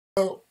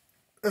Well,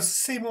 as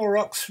Seymour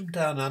Rocks from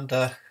Down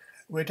Under,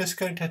 we're just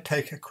going to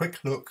take a quick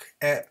look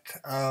at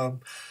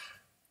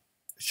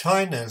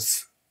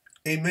China's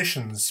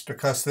emissions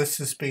because this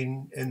has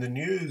been in the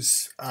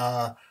news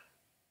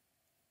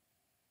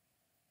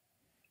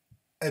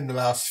in the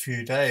last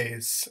few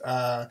days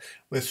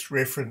with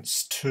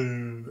reference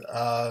to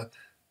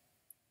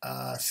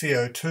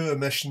CO2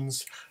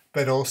 emissions,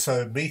 but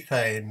also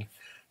methane.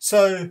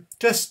 So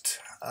just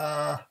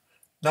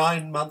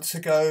 9 months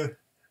ago,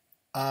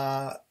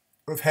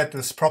 we've had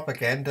this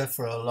propaganda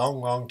for a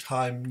long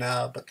time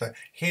now, but the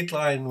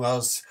headline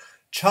was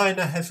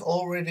China has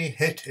already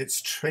hit its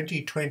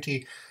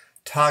 2020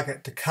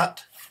 target to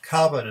cut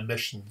carbon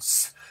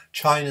emissions.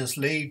 China's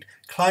lead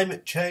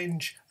climate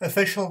change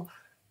official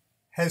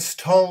has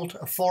told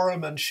a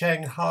forum in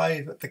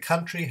Shanghai that the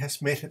country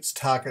has met its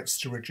targets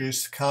to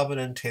reduce carbon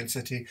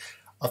intensity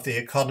of the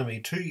economy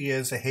 2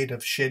 years ahead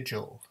of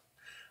schedule.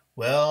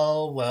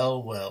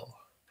 Well.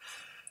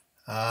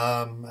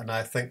 And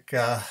I think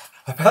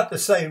about the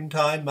same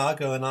time,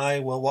 Margot and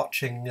I were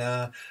watching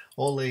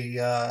all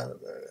the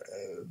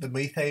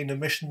methane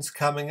emissions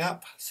coming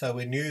up, so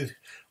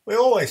we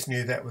always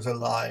knew that was a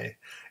lie.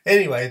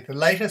 Anyway, the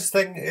latest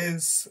thing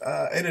is,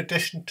 in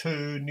addition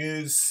to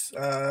news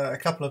a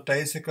couple of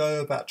days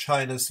ago about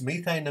China's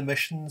methane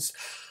emissions,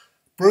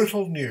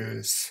 brutal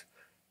news.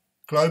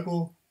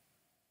 Global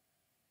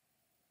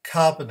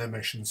carbon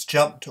emissions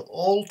jumped to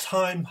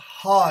all-time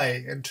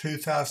high in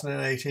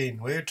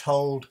 2018. We were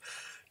told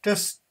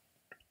just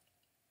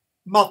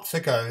months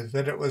ago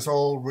that it was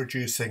all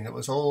reducing, it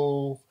was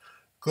all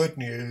good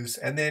news,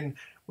 and then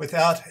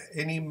without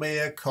any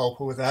mea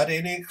culpa, without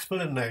any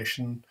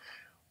explanation,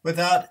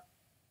 without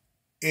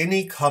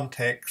any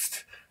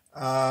context,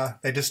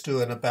 they just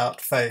do an about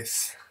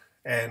face,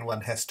 and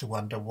one has to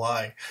wonder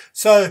why.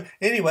 So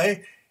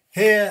anyway,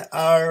 here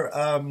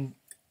are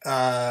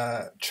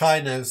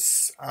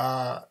China's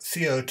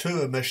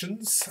CO2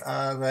 emissions.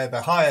 They're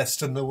the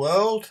highest in the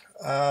world.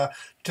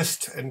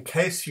 Just in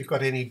case you've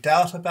got any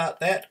doubt about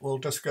that, we'll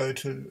just go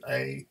to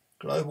a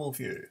global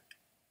view.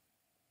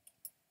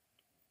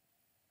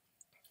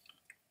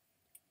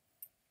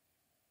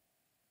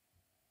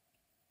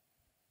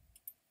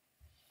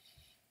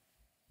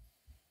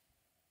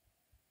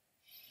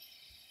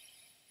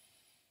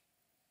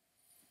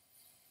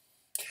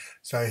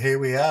 So here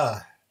we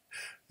are.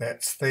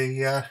 That's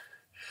the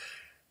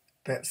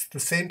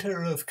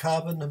centre of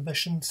carbon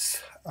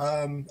emissions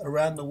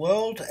around the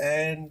world,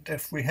 and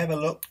if we have a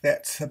look,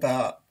 that's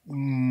about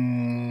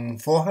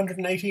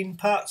 418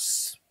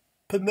 parts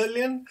per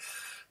million,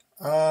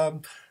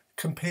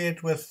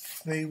 compared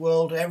with the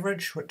world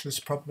average, which is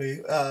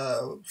probably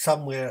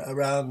somewhere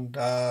around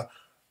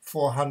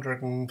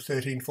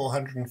 413,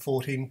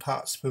 414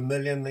 parts per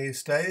million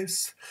these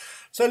days.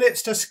 So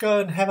let's just go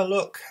and have a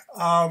look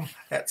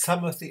at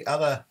some of the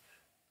other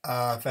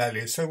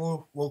values.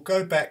 So we'll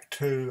go back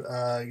to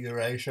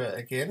Eurasia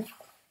again,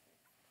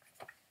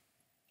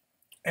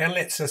 and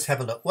let's just have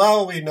a look.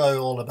 Well, we know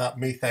all about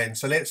methane,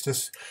 so let's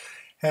just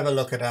have a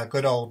look at our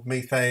good old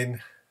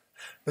methane.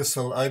 This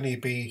will only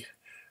be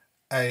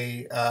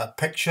a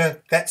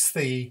picture. That's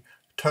the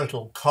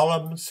total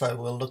column, so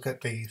we'll look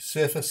at the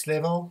surface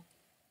level.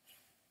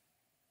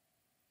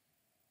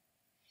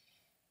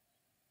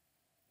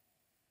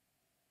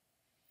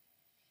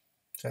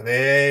 So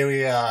there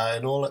we are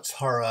in all its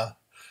horror.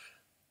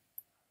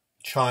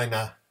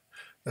 China,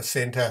 the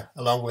centre,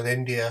 along with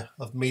India,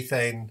 of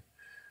methane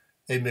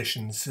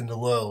emissions in the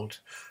world.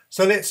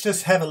 So let's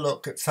just have a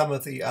look at some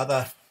of the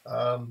other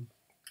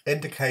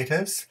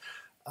indicators.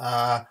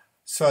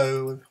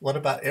 So what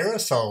about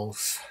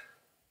aerosols?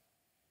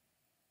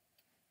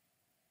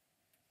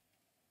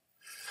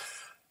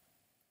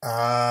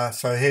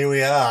 So here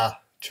we are.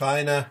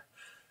 China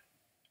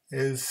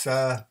is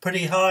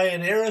pretty high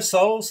in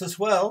aerosols as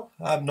well.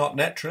 Not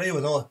naturally,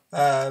 with all,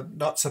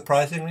 not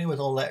surprisingly, with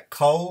all that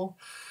coal,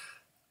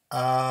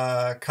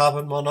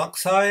 carbon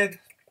monoxide.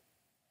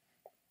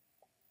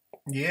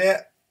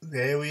 Yeah,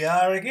 there we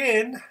are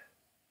again.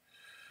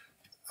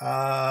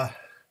 Let's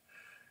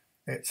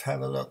have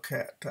a look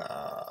at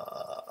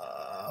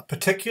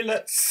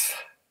particulates.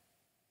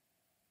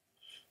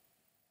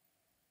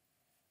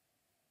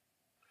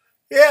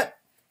 Yeah,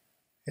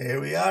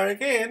 here we are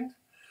again.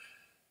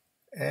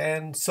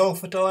 And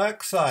sulfur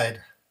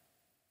dioxide.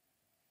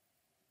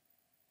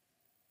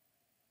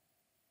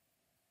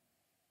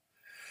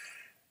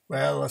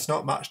 Well, there's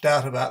not much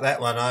doubt about that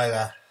one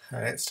either.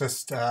 It's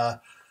just have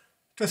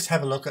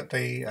a look at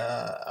the,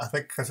 I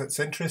think because it's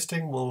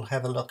interesting, we'll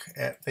have a look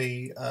at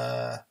the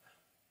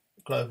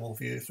global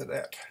view for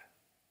that.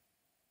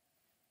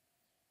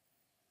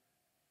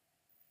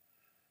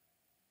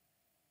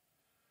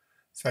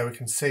 So we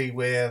can see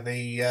where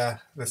the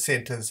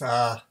centres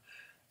are,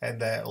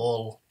 and they're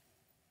all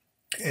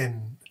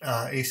in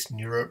Eastern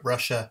Europe,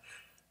 Russia,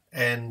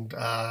 and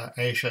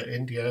Asia,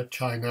 India,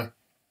 China.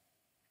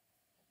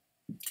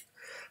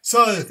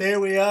 So there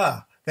we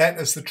are. That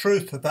is the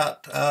truth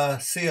about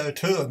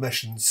CO2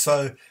 emissions.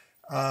 So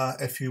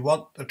if you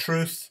want the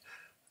truth,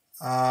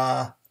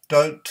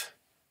 don't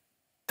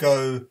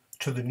go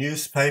to the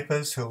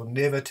newspapers who will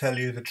never tell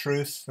you the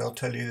truth. They'll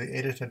tell you the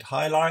edited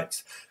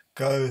highlights.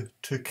 Go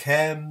to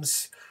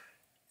CAMS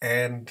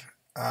and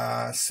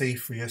see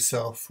for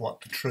yourself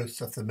what the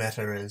truth of the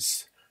matter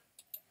is.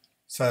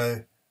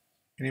 So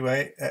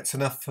anyway, that's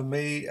enough for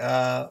me.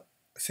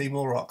 See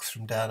more rocks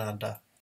from down under.